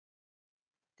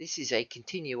This is a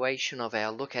continuation of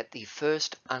our look at the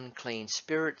first unclean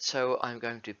spirit, so I'm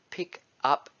going to pick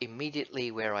up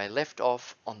immediately where I left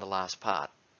off on the last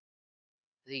part.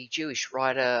 The Jewish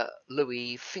writer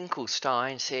Louis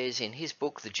Finkelstein says in his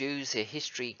book, The Jews, Their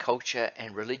History, Culture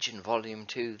and Religion, Volume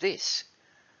 2, this,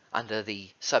 under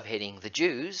the subheading The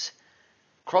Jews,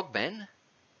 Krogman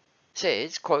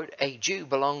says, quote, "A Jew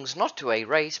belongs not to a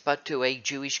race but to a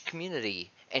Jewish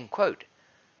community," end quote.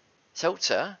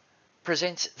 Seltzer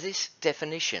presents this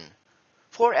definition.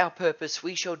 For our purpose,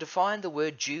 we shall define the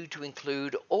word Jew to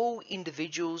include all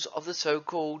individuals of the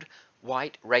so-called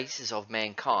white races of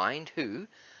mankind who,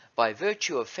 by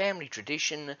virtue of family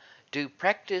tradition, do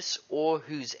practice or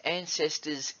whose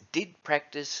ancestors did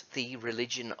practice the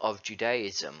religion of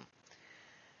Judaism.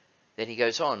 Then he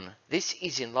goes on, this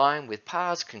is in line with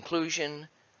Parr's conclusion,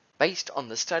 based on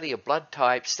the study of blood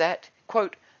types, that,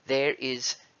 quote, there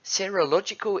is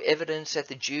serological evidence that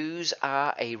the Jews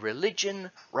are a religion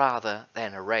rather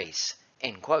than a race,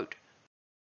 end quote.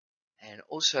 And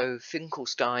also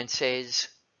Finkelstein says,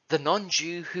 the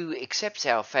non-Jew who accepts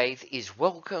our faith is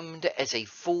welcomed as a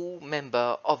full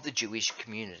member of the Jewish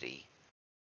community.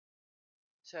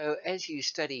 So as you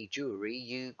study Jewry,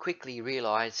 you quickly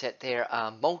realize that there are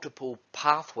multiple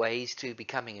pathways to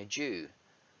becoming a Jew.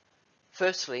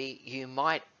 Firstly, you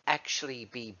might actually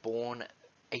be born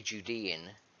a Judean,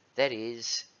 that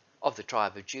is, of the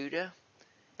tribe of Judah.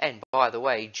 And by the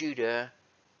way, Judah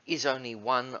is only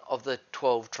one of the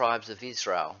 12 tribes of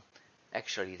Israel.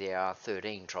 Actually, there are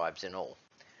 13 tribes in all.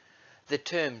 The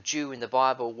term Jew in the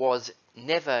Bible is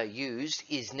never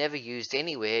used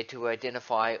anywhere to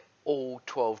identify all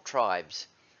 12 tribes.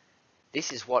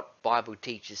 This is what Bible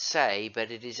teachers say,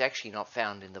 but it is actually not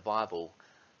found in the Bible.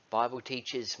 Bible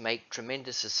teachers make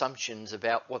tremendous assumptions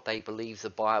about what they believe the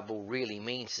Bible really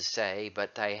means to say,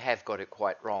 but they have got it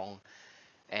quite wrong,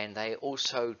 and they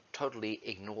also totally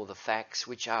ignore the facts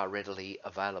which are readily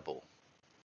available.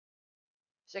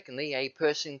 Secondly, a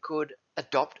person could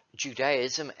adopt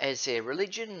Judaism as their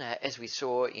religion, as we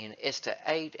saw in Esther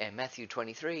 8 and Matthew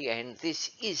 23, and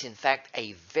this is in fact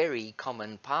a very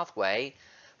common pathway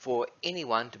for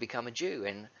anyone to become a Jew,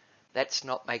 and that's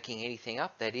not making anything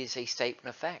up, that is a statement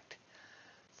of fact.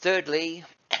 Thirdly,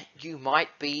 you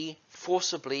might be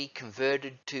forcibly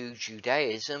converted to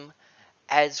Judaism,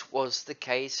 as was the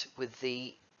case with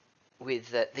the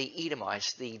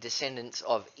Edomites, the descendants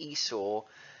of Esau.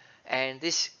 And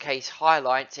this case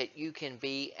highlights that you can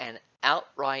be an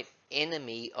outright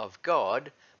enemy of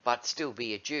God, but still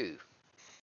be a Jew.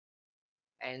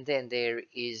 And then there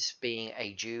is being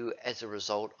a Jew as a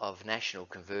result of national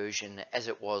conversion, as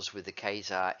it was with the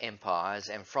Khazar empires,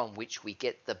 and from which we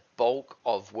get the bulk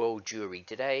of world Jewry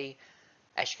today,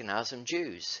 Ashkenazim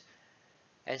Jews.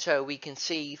 And so we can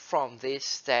see from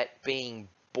this that being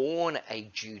born a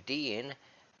Judean,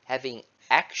 having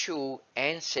actual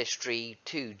ancestry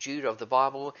to Judah of the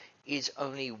Bible, is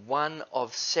only one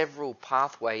of several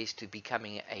pathways to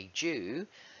becoming a Jew.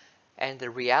 And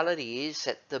the reality is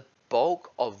that the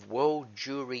bulk of world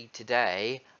Jewry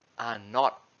today are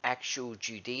not actual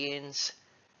Judeans.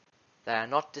 They are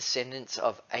not descendants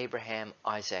of Abraham,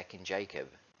 Isaac and Jacob.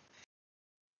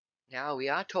 Now we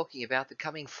are talking about the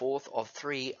coming forth of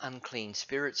 3 unclean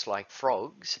spirits like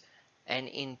frogs, and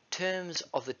in terms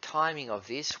of the timing of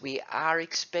this, we are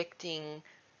expecting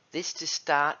this to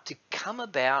start to come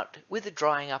about with the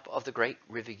drying up of the great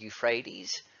river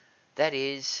Euphrates, that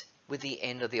is, with the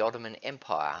end of the Ottoman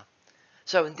Empire.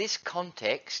 So in this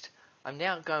context, I'm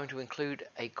now going to include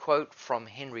a quote from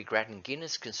Henry Grattan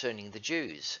Guinness concerning the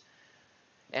Jews.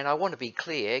 And I want to be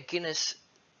clear, Guinness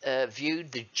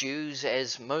viewed the Jews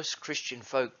as most Christian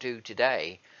folk do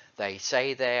today. They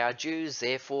say they are Jews,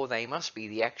 therefore they must be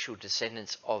the actual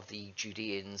descendants of the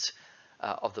Judeans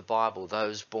of the Bible,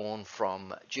 those born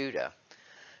from Judah.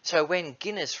 So when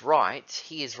Guinness writes,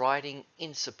 he is writing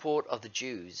in support of the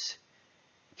Jews.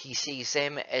 He sees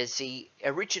them as the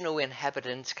original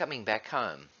inhabitants coming back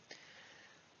home.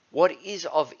 What is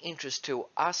of interest to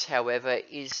us, however,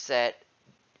 is that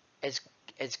as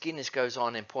Guinness goes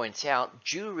on and points out,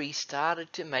 Jewry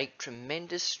started to make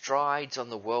tremendous strides on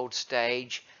the world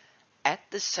stage at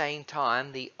the same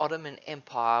time the Ottoman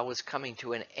Empire was coming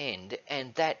to an end,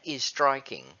 and that is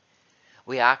striking.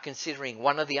 We are considering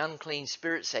one of the unclean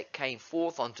spirits that came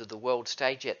forth onto the world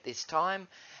stage at this time,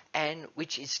 and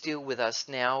which is still with us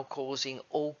now, causing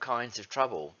all kinds of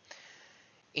trouble.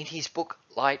 In his book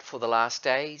Light for the Last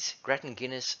Days, Grattan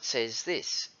Guinness says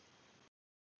this: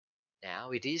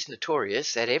 now it is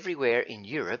notorious that everywhere in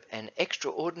Europe an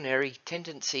extraordinary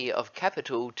tendency of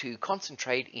capital to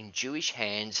concentrate in Jewish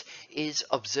hands is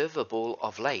observable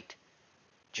of late.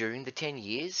 During the 10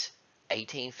 years,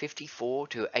 1854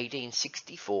 to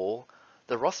 1864,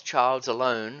 the Rothschilds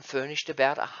alone furnished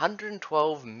about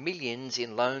 112 millions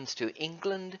in loans to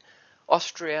England,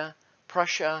 Austria,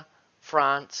 Prussia,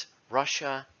 France,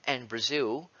 Russia, and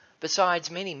Brazil, besides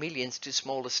many millions to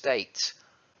smaller states.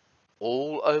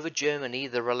 All over Germany,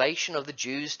 the relation of the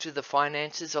Jews to the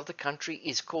finances of the country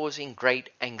is causing great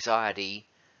anxiety.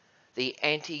 The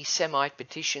anti-Semite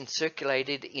petition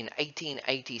circulated in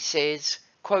 1880 says,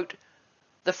 quote,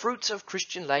 "The fruits of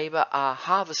Christian labour are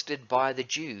harvested by the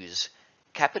Jews.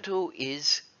 Capital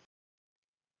is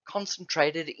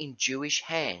concentrated in Jewish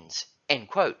hands." End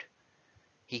quote.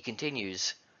 He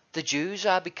continues, "The Jews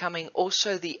are becoming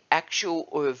also the actual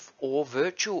or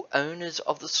virtual owners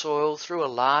of the soil through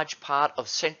a large part of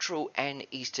Central and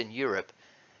Eastern Europe.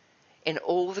 In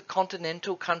all the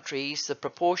continental countries, the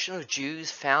proportion of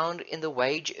Jews found in the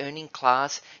wage-earning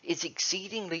class is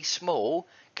exceedingly small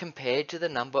compared to the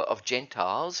number of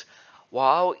Gentiles,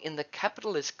 while in the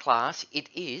capitalist class it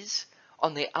is,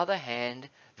 on the other hand,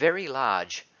 very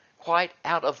large, quite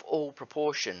out of all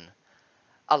proportion.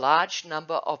 A large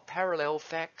number of parallel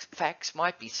facts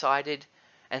might be cited,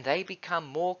 and they become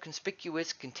more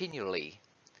conspicuous continually.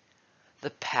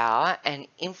 The power and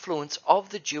influence of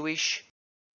the Jewish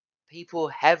people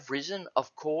have risen,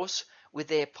 of course, with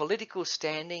their political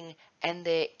standing and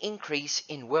their increase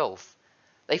in wealth.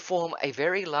 They form a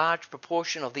very large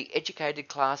proportion of the educated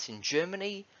class in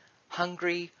Germany,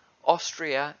 Hungary,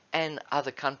 Austria, and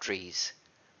other countries.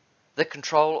 The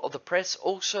control of the press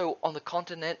also on the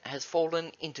continent has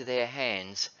fallen into their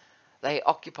hands. They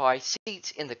occupy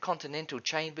seats in the continental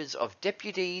chambers of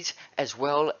deputies as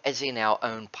well as in our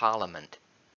own parliament.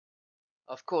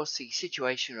 Of course, the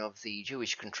situation of the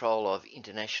Jewish control of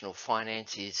international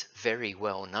finance is very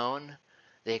well known.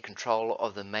 Their control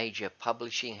of the major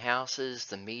publishing houses,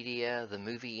 the media, the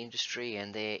movie industry,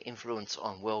 and their influence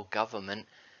on world government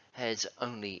has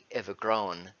only ever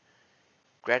grown.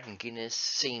 Gradden Guinness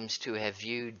seems to have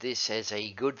viewed this as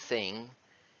a good thing.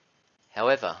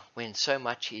 However, when so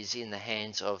much is in the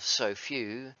hands of so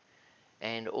few,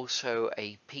 and also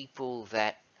a people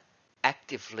that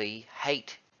actively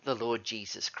hate the Lord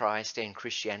Jesus Christ and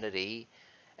Christianity,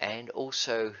 and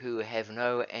also who have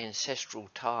no ancestral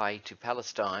tie to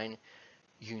Palestine,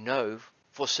 you know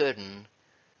for certain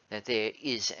that there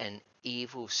is an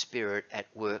evil spirit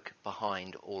at work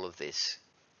behind all of this.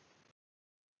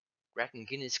 Grattan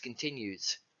Guinness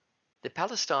continues, "The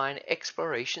Palestine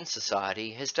Exploration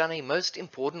Society has done a most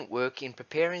important work in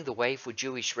preparing the way for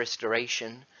Jewish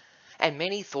restoration, and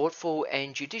many thoughtful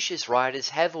and judicious writers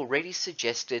have already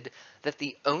suggested that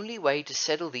the only way to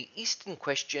settle the Eastern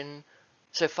question,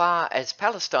 so far as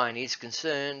Palestine is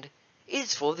concerned,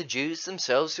 is for the Jews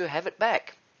themselves to have it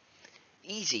back.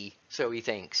 Easy, so he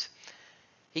thinks."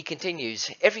 He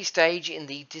continues, "Every stage in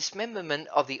the dismemberment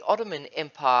of the Ottoman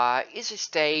Empire is a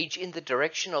stage in the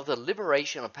direction of the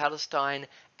liberation of Palestine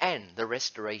and the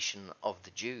restoration of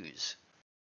the Jews."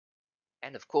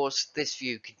 And of course, this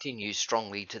view continues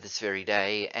strongly to this very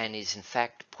day and is in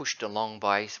fact pushed along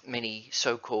by many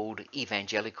so-called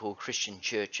evangelical Christian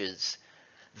churches.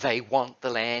 They want the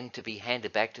land to be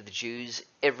handed back to the Jews,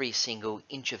 every single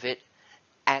inch of it,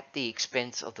 at the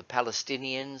expense of the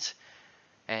Palestinians.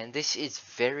 And this is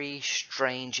very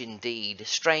strange indeed,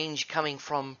 strange coming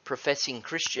from professing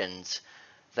Christians.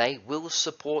 They will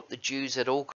support the Jews at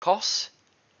all costs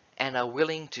and are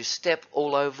willing to step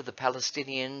all over the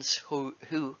Palestinians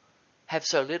who have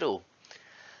so little.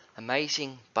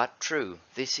 Amazing but true.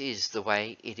 This is the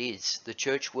way it is. The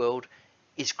church world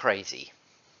is crazy.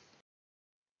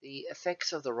 The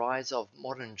effects of the rise of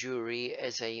modern Jewry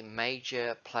as a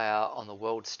major player on the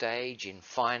world stage in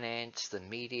finance, the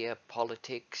media,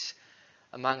 politics,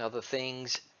 among other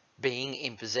things, being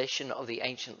in possession of the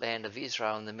ancient land of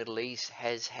Israel in the Middle East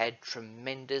has had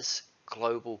tremendous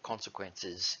global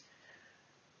consequences.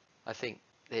 I think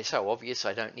they're so obvious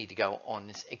I don't need to go on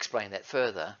and explain that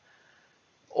further.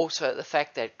 Also, the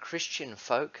fact that Christian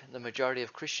folk, the majority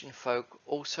of Christian folk,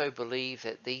 also believe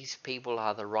that these people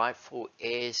are the rightful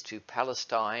heirs to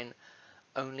Palestine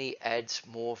only adds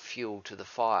more fuel to the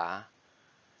fire.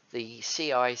 The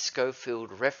C.I.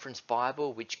 Scofield Reference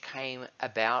Bible, which came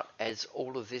about as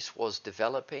all of this was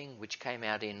developing, which came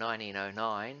out in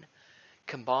 1909,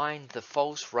 combined the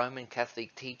false Roman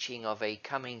Catholic teaching of a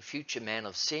coming future man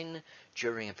of sin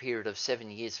during a period of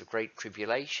 7 years of great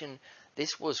tribulation.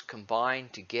 This was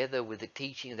combined together with the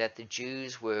teaching that the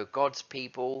Jews were God's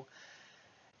people,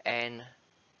 and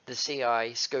the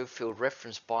C.I. Scofield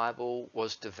Reference Bible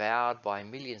was devoured by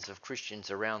millions of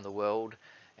Christians around the world,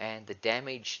 and the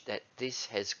damage that this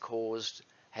has caused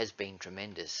has been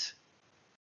tremendous.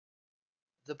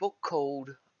 The book called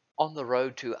On the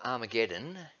Road to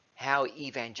Armageddon, How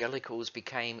Evangelicals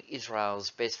Became Israel's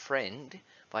Best Friend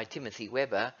by Timothy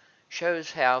Webber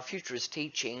shows how futurist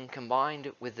teaching,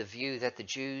 combined with the view that the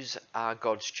Jews are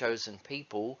God's chosen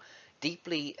people,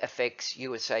 deeply affects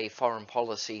USA foreign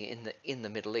policy in the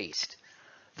Middle East.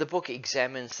 The book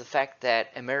examines the fact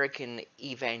that American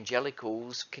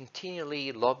evangelicals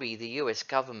continually lobby the US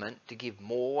government to give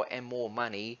more and more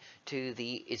money to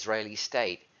the Israeli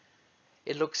state.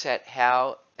 It looks at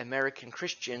how American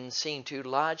Christians seem to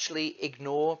largely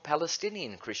ignore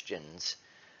Palestinian Christians,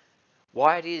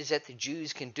 why it is that the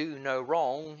Jews can do no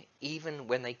wrong even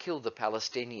when they kill the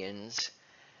Palestinians,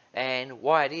 and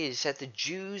why it is that the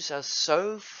Jews are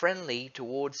so friendly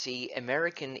towards the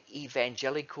American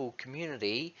evangelical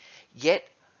community, yet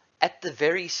at the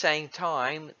very same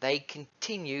time they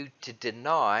continue to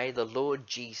deny the Lord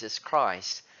Jesus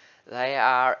Christ. They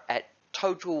are at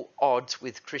total odds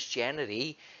with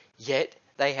Christianity, yet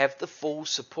they have the full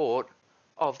support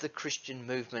of the Christian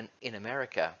movement in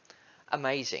America.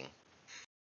 Amazing.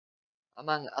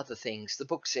 Among other things, the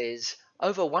book says,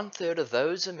 over 1/3 of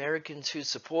those Americans who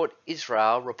support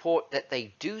Israel report that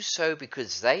they do so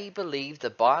because they believe the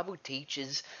Bible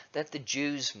teaches that the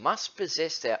Jews must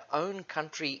possess their own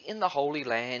country in the Holy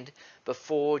Land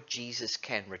before Jesus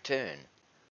can return.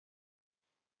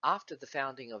 After the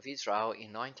founding of Israel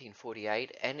in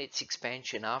 1948 and its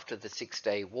expansion after the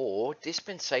Six-Day War,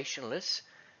 dispensationalists,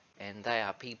 and they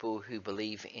are people who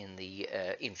believe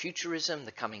in futurism,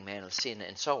 the coming man of sin,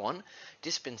 and so on.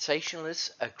 Dispensationalists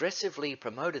aggressively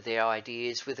promoted their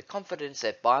ideas with the confidence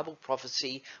that Bible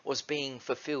prophecy was being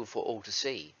fulfilled for all to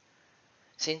see.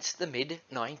 Since the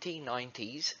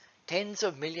mid-1990s, tens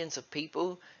of millions of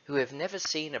people who have never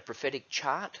seen a prophetic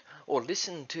chart or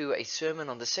listened to a sermon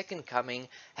on the Second Coming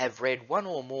have read one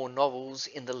or more novels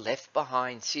in the Left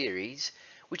Behind series,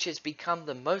 which has become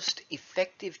the most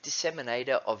effective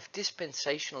disseminator of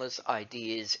dispensationalist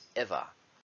ideas ever.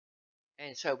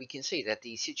 And so we can see that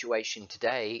the situation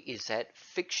today is that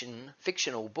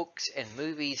fictional books and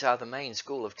movies are the main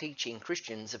school of teaching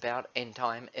Christians about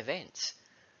end-time events.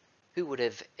 Who would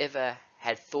have ever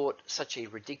had thought such a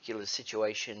ridiculous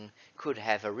situation could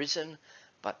have arisen?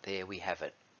 But there we have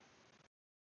it.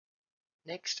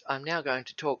 Next, I'm now going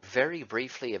to talk very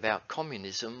briefly about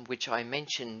communism, which I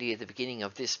mentioned near the beginning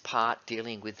of this part,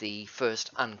 dealing with the first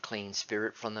unclean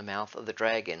spirit from the mouth of the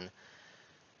dragon.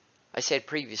 I said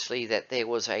previously that there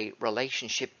was a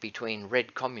relationship between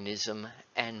red communism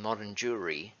and modern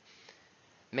Jewry.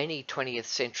 Many 20th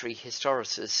century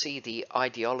historicists see the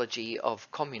ideology of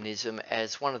communism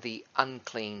as one of the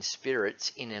unclean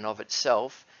spirits in and of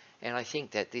itself, and I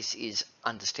think that this is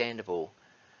understandable.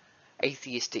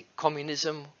 Atheistic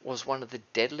communism was one of the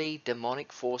deadly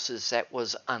demonic forces that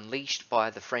was unleashed by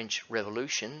the French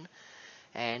Revolution,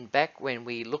 and back when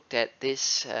we looked at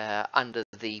this under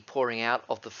the pouring out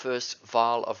of the first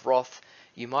vial of wrath,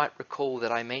 you might recall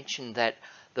that I mentioned that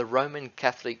the Roman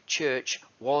Catholic Church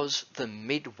was the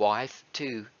midwife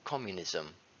to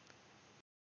communism.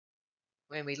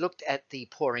 When we looked at the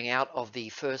pouring out of the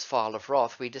first vial of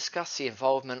wrath, we discussed the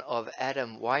involvement of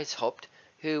Adam Weishaupt,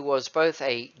 who was both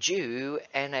a Jew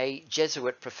and a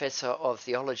Jesuit professor of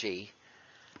theology.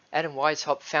 Adam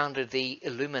Weishaupt founded the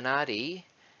Illuminati,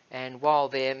 and while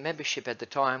their membership at the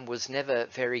time was never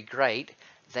very great,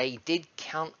 they did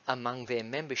count among their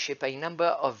membership a number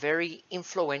of very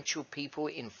influential people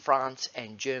in France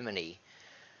and Germany.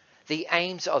 The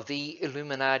aims of the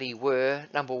Illuminati were,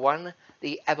 number one,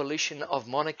 the abolition of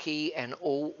monarchy and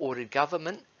all ordered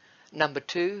government. Number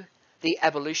two, the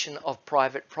abolition of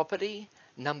private property.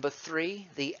 Number three,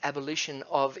 the abolition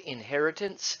of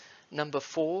inheritance. Number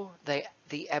four,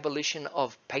 the abolition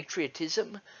of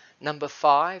patriotism. Number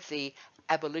five, the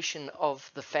abolition of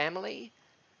the family,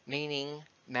 meaning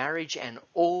marriage and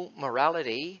all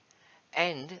morality,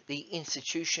 and the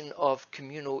institution of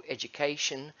communal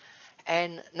education.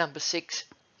 And number six,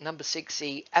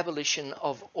 the abolition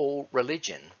of all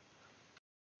religion.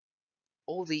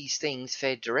 All these things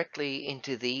fed directly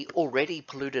into the already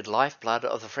polluted lifeblood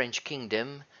of the French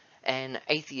kingdom, and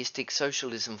atheistic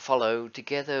socialism followed,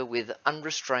 together with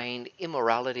unrestrained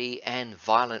immorality and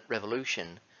violent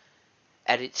revolution.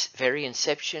 At its very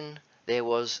inception, there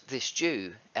was this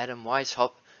Jew, Adam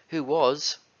Weishaupt, who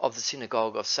was of the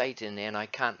synagogue of Satan, and I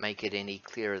can't make it any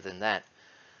clearer than that.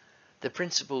 The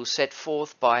principles set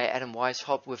forth by Adam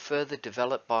Weishaupt were further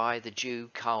developed by the Jew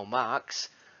Karl Marx,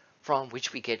 from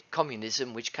which we get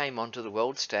communism, which came onto the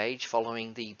world stage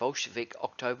following the Bolshevik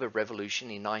October Revolution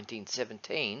in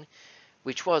 1917,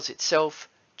 which was itself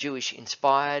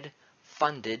Jewish-inspired,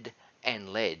 funded,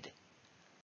 and led.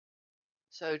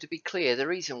 So to be clear, the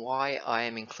reason why I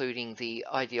am including the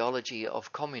ideology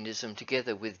of communism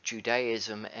together with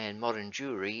Judaism and modern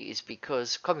Jewry is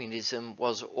because communism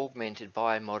was augmented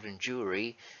by modern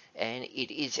Jewry, and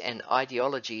it is an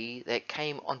ideology that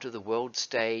came onto the world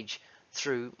stage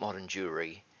through modern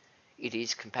Jewry. It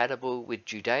is compatible with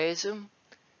Judaism.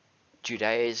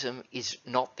 Judaism is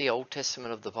not the Old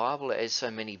Testament of the Bible as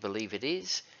so many believe it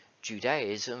is.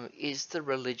 Judaism is the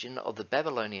religion of the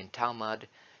Babylonian Talmud,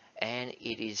 and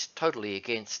it is totally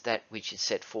against that which is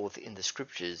set forth in the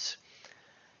scriptures.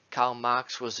 Karl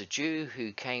Marx was a Jew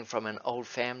who came from an old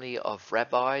family of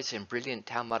rabbis and brilliant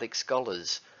Talmudic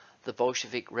scholars. The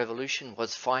Bolshevik Revolution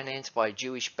was financed by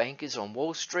Jewish bankers on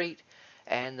Wall Street,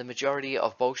 and the majority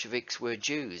of Bolsheviks were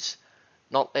Jews.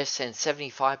 Not less than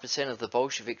 75% of the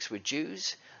Bolsheviks were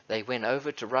Jews. They went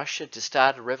over to Russia to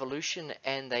start a revolution,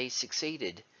 and they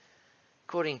succeeded.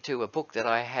 According to a book that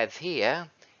I have here,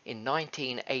 in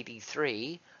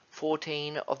 1983,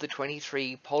 14 of the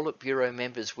 23 Politburo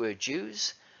members were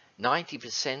Jews,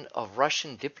 90% of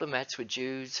Russian diplomats were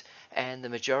Jews, and the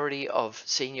majority of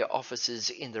senior officers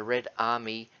in the Red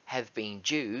Army have been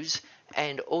Jews,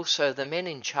 and also the men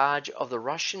in charge of the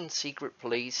Russian secret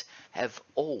police have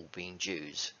all been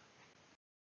Jews.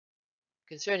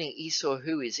 Concerning Esau,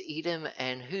 who is Edom,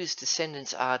 and whose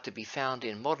descendants are to be found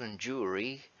in modern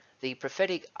Jewry, the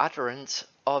prophetic utterance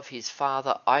of his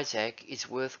father Isaac is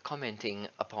worth commenting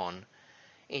upon.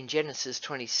 In Genesis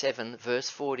 27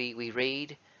 verse 40 we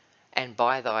read, "And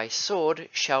by thy sword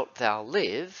shalt thou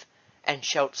live, and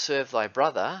shalt serve thy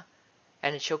brother,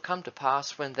 and it shall come to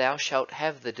pass when thou shalt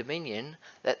have the dominion,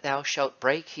 that thou shalt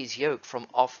break his yoke from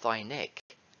off thy neck."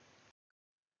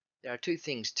 There are two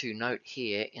things to note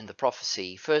here in the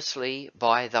prophecy. Firstly,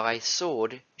 by thy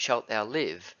sword shalt thou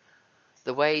live.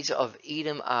 The ways of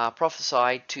Edom are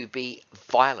prophesied to be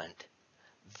violent.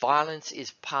 Violence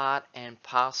is part and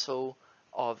parcel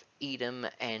of Edom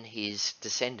and his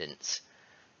descendants.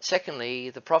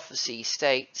 Secondly, the prophecy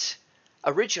states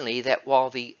originally that while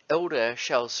the elder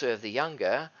shall serve the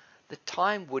younger, the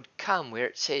time would come where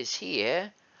it says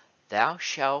here, "Thou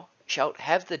shalt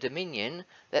have the dominion,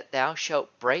 that thou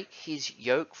shalt break his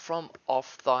yoke from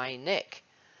off thy neck,"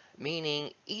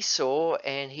 meaning Esau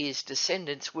and his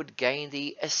descendants would gain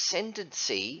the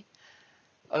ascendancy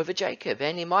over Jacob.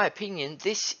 And in my opinion,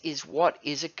 this is what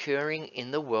is occurring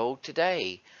in the world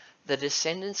today. The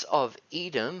descendants of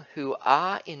Edom, who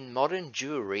are in modern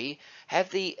Jewry,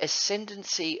 have the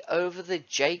ascendancy over the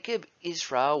Jacob,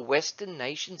 Israel, Western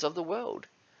nations of the world.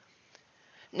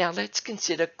 Now let's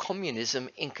consider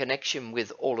communism in connection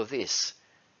with all of this.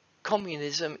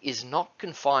 Communism is not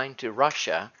confined to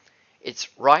Russia.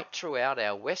 It's right throughout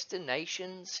our Western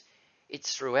nations.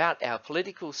 It's throughout our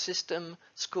political system,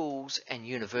 schools, and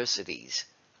universities.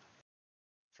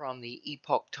 From the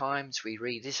Epoch Times, we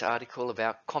read this article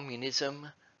about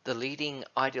communism, the leading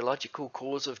ideological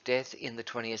cause of death in the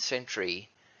 20th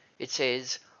century. It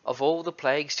says, of all the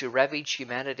plagues to ravage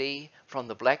humanity, from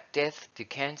the Black Death to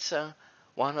cancer,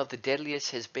 one of the deadliest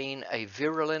has been a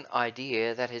virulent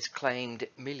idea that has claimed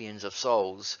millions of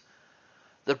souls.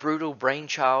 The brutal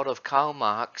brainchild of Karl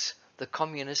Marx, the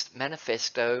Communist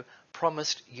Manifesto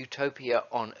promised utopia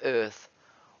on Earth.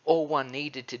 All one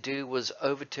needed to do was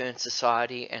overturn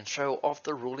society and throw off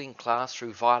the ruling class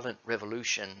through violent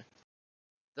revolution.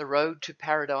 The road to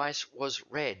paradise was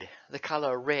red. The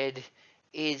color red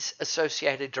is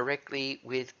associated directly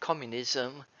with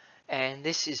communism, and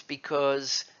this is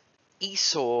because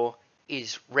Esau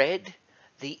is red,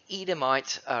 the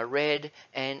Edomites are red,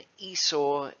 and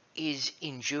Esau is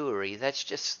in Jewry. That's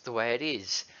just the way it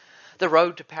is. The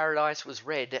road to paradise was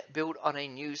red, built on a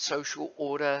new social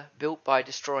order, built by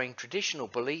destroying traditional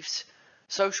beliefs,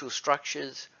 social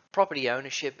structures, property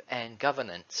ownership, and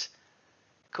governance.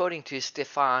 According to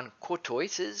Stefan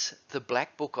Courtois's The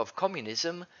Black Book of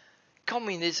Communism,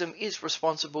 communism is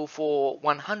responsible for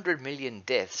 100 million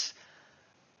deaths,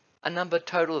 a number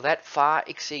total that far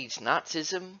exceeds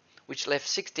Nazism, which left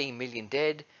 16 million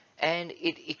dead, and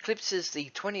it eclipses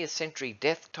the 20th century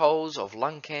death tolls of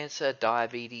lung cancer,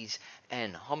 diabetes,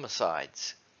 and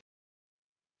homicides.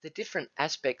 The different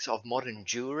aspects of modern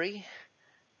Jewry,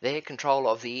 their control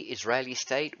of the Israeli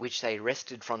state, which they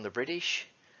wrested from the British,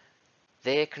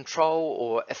 their control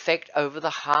or effect over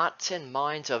the hearts and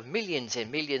minds of millions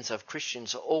and millions of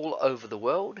Christians all over the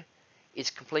world, is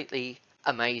completely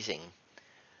amazing.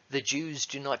 The Jews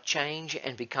do not change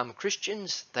and become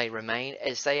Christians. They remain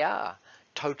as they are,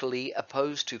 totally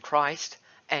opposed to Christ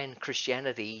and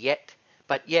Christianity,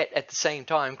 but yet at the same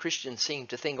time Christians seem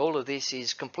to think all of this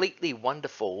is completely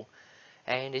wonderful,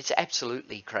 and it's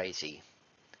absolutely crazy.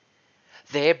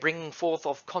 their bringing forth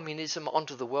of communism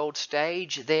onto the world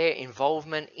stage, their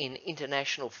involvement in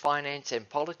international finance and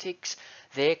politics,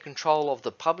 their control of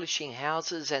the publishing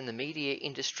houses and the media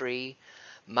industry,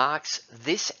 marks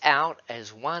this out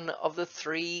as one of the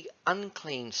three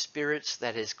unclean spirits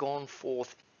that has gone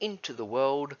forth into the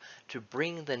world to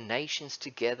bring the nations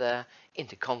together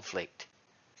into conflict.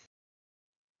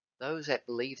 Those that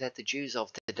believe that the Jews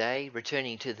of today,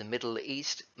 returning to the Middle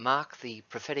East, mark the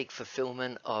prophetic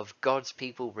fulfillment of God's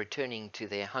people returning to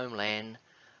their homeland,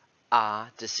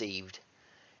 are deceived.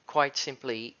 Quite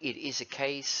simply, it is a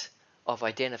case of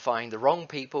identifying the wrong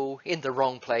people in the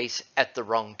wrong place at the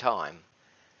wrong time.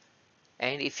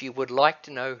 And if you would like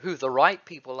to know who the right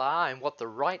people are and what the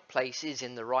right place is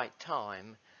in the right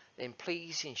time, then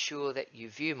please ensure that you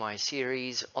view my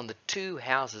series on the two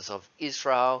houses of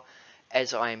Israel,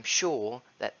 as I am sure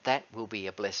that that will be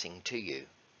a blessing to you.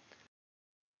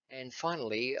 And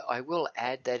finally, I will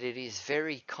add that it is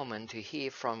very common to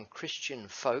hear from Christian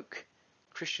folk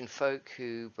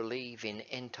who believe in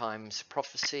end times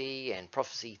prophecy and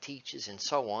prophecy teachers and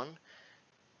so on.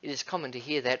 It is common to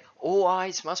hear that all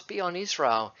eyes must be on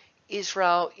Israel.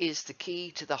 Israel is the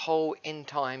key to the whole end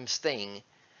times thing.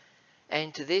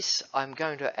 And to this, I'm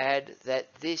going to add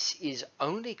that this is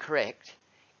only correct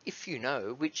if you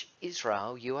know which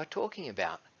Israel you are talking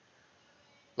about.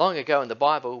 Long ago in the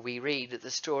Bible, we read the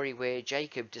story where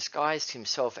Jacob disguised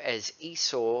himself as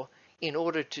Esau in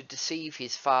order to deceive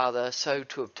his father, so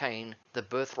to obtain the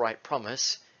birthright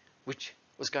promise, which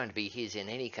was going to be his in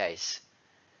any case.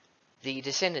 The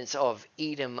descendants of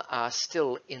Edom are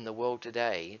still in the world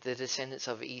today. The descendants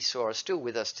of Esau are still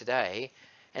with us today,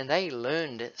 and they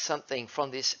learned something from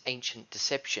this ancient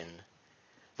deception.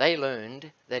 They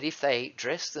learned that if they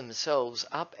dressed themselves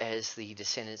up as the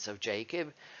descendants of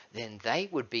Jacob, then they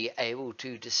would be able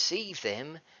to deceive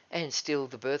them and steal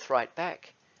the birthright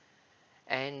back.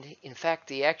 And in fact,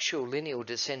 the actual lineal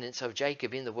descendants of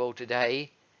Jacob in the world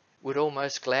today would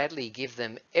almost gladly give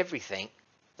them everything.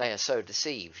 They are so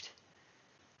deceived.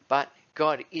 But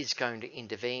God is going to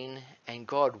intervene, and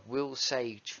God will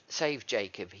save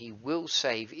Jacob. He will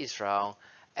save Israel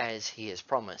as he has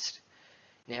promised.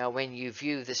 Now, when you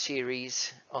view the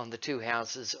series on the two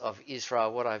houses of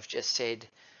Israel, what I've just said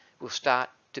will start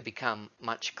to become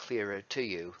much clearer to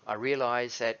you. I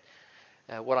realize that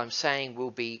what I'm saying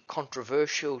will be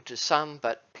controversial to some,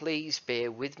 but please bear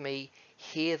with me.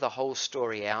 Hear the whole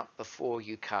story out before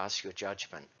you cast your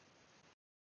judgment.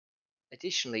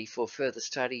 Additionally, for further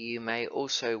study, you may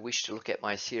also wish to look at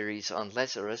my series on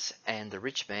Lazarus and the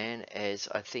rich man, as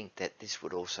I think that this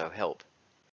would also help.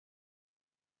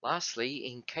 Lastly,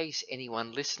 in case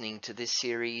anyone listening to this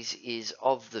series is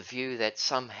of the view that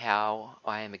somehow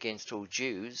I am against all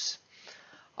Jews,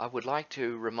 I would like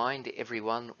to remind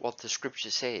everyone what the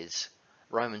scripture says.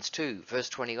 Romans 2, verse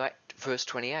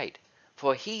 28.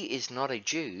 For he is not a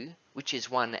Jew, which is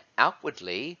one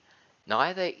outwardly,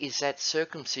 neither is that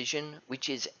circumcision which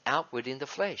is outward in the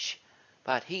flesh,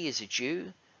 but he is a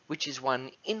Jew, which is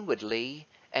one inwardly,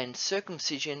 and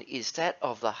circumcision is that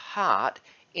of the heart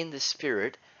in the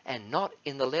spirit, and not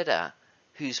in the letter,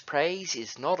 whose praise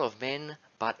is not of men,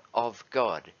 but of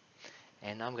God.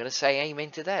 And I'm going to say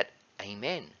amen to that.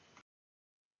 Amen.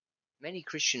 Many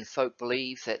Christian folk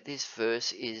believe that this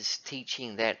verse is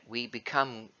teaching that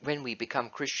when we become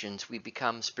Christians, we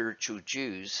become spiritual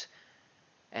Jews,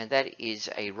 and that is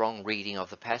a wrong reading of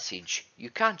the passage.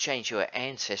 You can't change your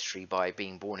ancestry by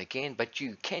being born again, but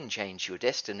you can change your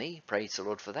destiny. Praise the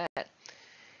Lord for that.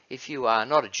 If you are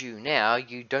not a Jew now,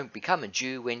 you don't become a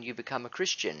Jew when you become a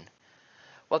Christian.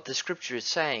 What the scripture is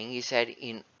saying is that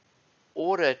in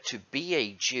order to be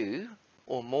a Jew,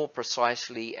 or more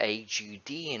precisely a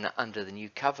Judean under the new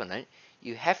covenant,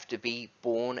 you have to be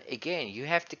born again. You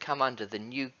have to come under the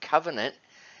new covenant.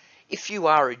 If you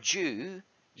are a Jew,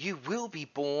 you will be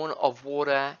born of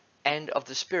water and of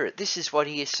the Spirit. This is what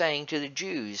he is saying to the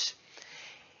Jews.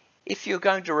 If you're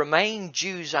going to remain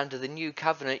Jews under the new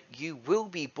covenant, you will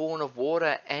be born of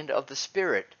water and of the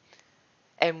Spirit.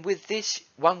 And with this,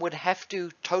 one would have to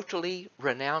totally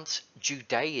renounce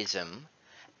Judaism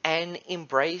and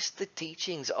embrace the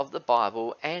teachings of the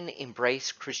Bible and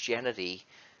embrace Christianity.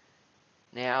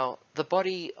 Now, the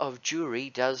body of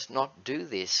Jewry does not do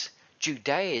this.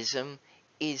 Judaism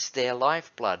is their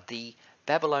lifeblood. The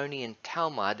Babylonian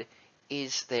Talmud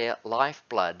is their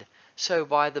lifeblood. So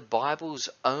by the Bible's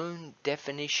own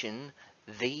definition,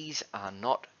 these are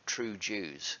not true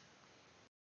Jews.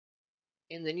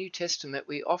 In the New Testament,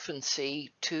 we often see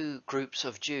two groups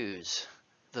of Jews.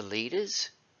 The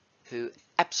leaders, who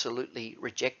absolutely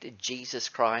rejected Jesus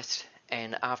Christ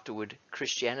and afterward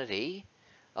Christianity,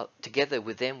 Together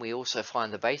with them we also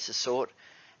find the baser sort.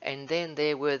 And then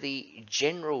there were the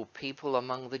general people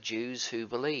among the Jews who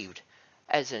believed.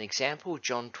 As an example,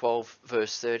 John 12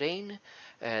 verse 13,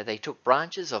 they took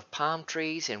branches of palm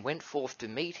trees and went forth to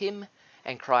meet him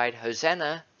and cried,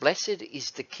 Hosanna, blessed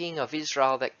is the King of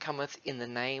Israel that cometh in the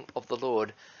name of the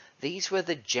Lord. These were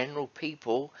the general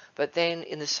people, but then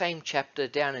in the same chapter,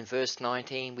 down in verse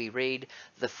 19, we read,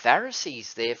 The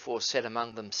Pharisees therefore said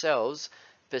among themselves,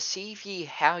 Perceive ye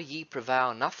how ye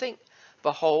prevail nothing?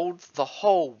 Behold, the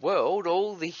whole world,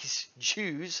 all these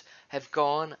Jews, have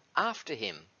gone after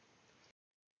him.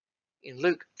 In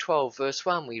Luke 12 verse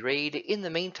 1 we read, In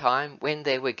the meantime, when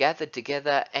there were gathered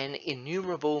together an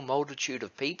innumerable multitude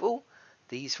of people,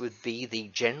 these would be the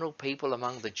general people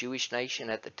among the Jewish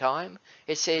nation at the time,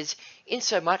 it says,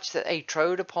 Insomuch that they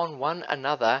trode upon one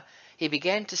another, he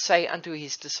began to say unto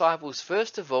his disciples,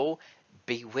 First of all,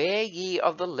 Beware ye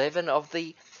of the leaven of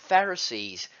the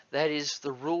Pharisees, that is,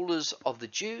 the rulers of the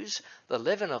Jews, the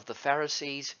leaven of the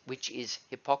Pharisees, which is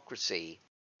hypocrisy.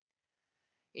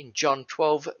 In John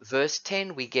 12 verse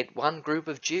 10 we get one group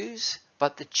of Jews,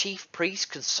 but the chief priests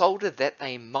consulted that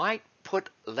they might put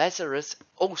Lazarus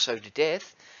also to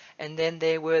death, and then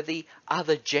there were the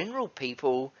other general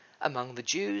people among the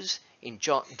Jews in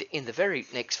the very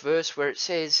next verse where it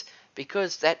says,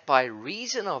 because that by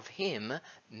reason of him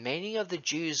many of the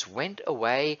Jews went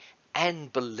away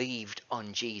and believed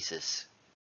on Jesus.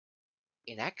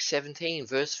 In Acts 17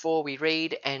 verse 4 we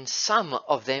read, And some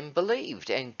of them believed,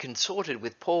 and consorted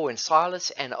with Paul and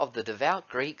Silas, and of the devout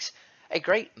Greeks a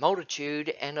great multitude,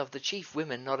 and of the chief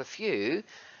women not a few.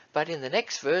 But in the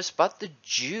next verse, But the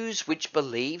Jews which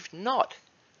believed not.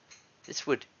 This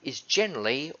is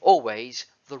generally always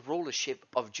the rulership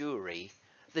of Jewry.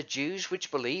 The Jews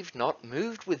which believed not,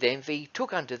 moved with envy,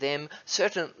 took unto them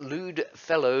certain lewd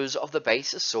fellows of the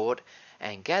baser sort,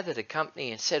 and gathered a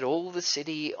company, and set all the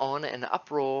city on an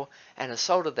uproar, and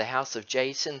assaulted the house of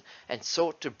Jason, and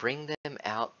sought to bring them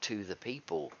out to the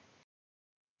people.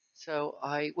 So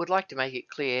I would like to make it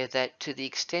clear that to the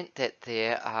extent that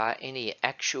there are any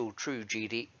actual true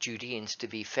Judeans to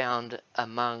be found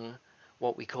among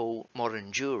what we call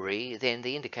modern Jewry, then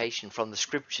the indication from the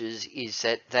scriptures is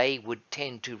that they would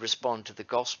tend to respond to the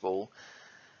gospel.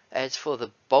 As for the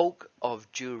bulk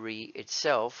of Jewry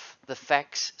itself, the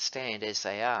facts stand as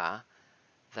they are.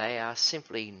 They are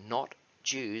simply not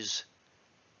Jews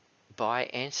by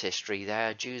ancestry, they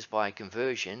are Jews by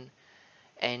conversion,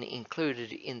 and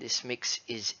included in this mix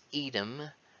is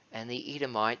Edom, and the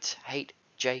Edomites hate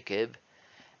Jacob,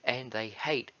 and they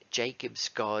hate Jacob's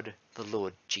God, the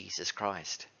Lord Jesus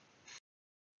Christ.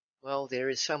 Well, there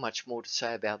is so much more to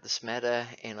say about this matter,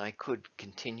 and I could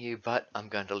continue, but I'm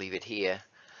going to leave it here.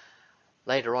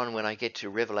 Later on, when I get to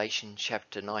Revelation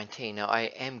chapter 19, I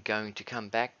am going to come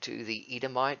back to the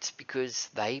Edomites because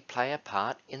they play a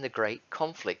part in the great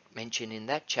conflict mentioned in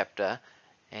that chapter,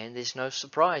 and there's no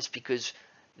surprise because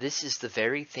this is the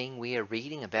very thing we are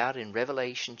reading about in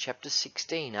Revelation chapter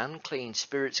 16, unclean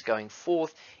spirits going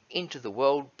forth into the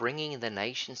world, bringing the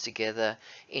nations together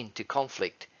into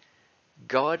conflict.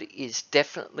 God is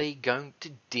definitely going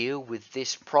to deal with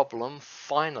this problem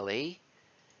finally,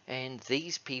 and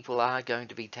these people are going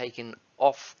to be taken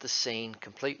off the scene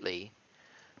completely.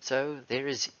 So there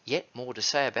is yet more to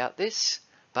say about this,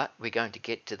 but we're going to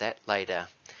get to that later.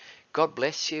 God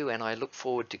bless you, and I look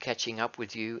forward to catching up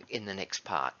with you in the next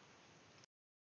part.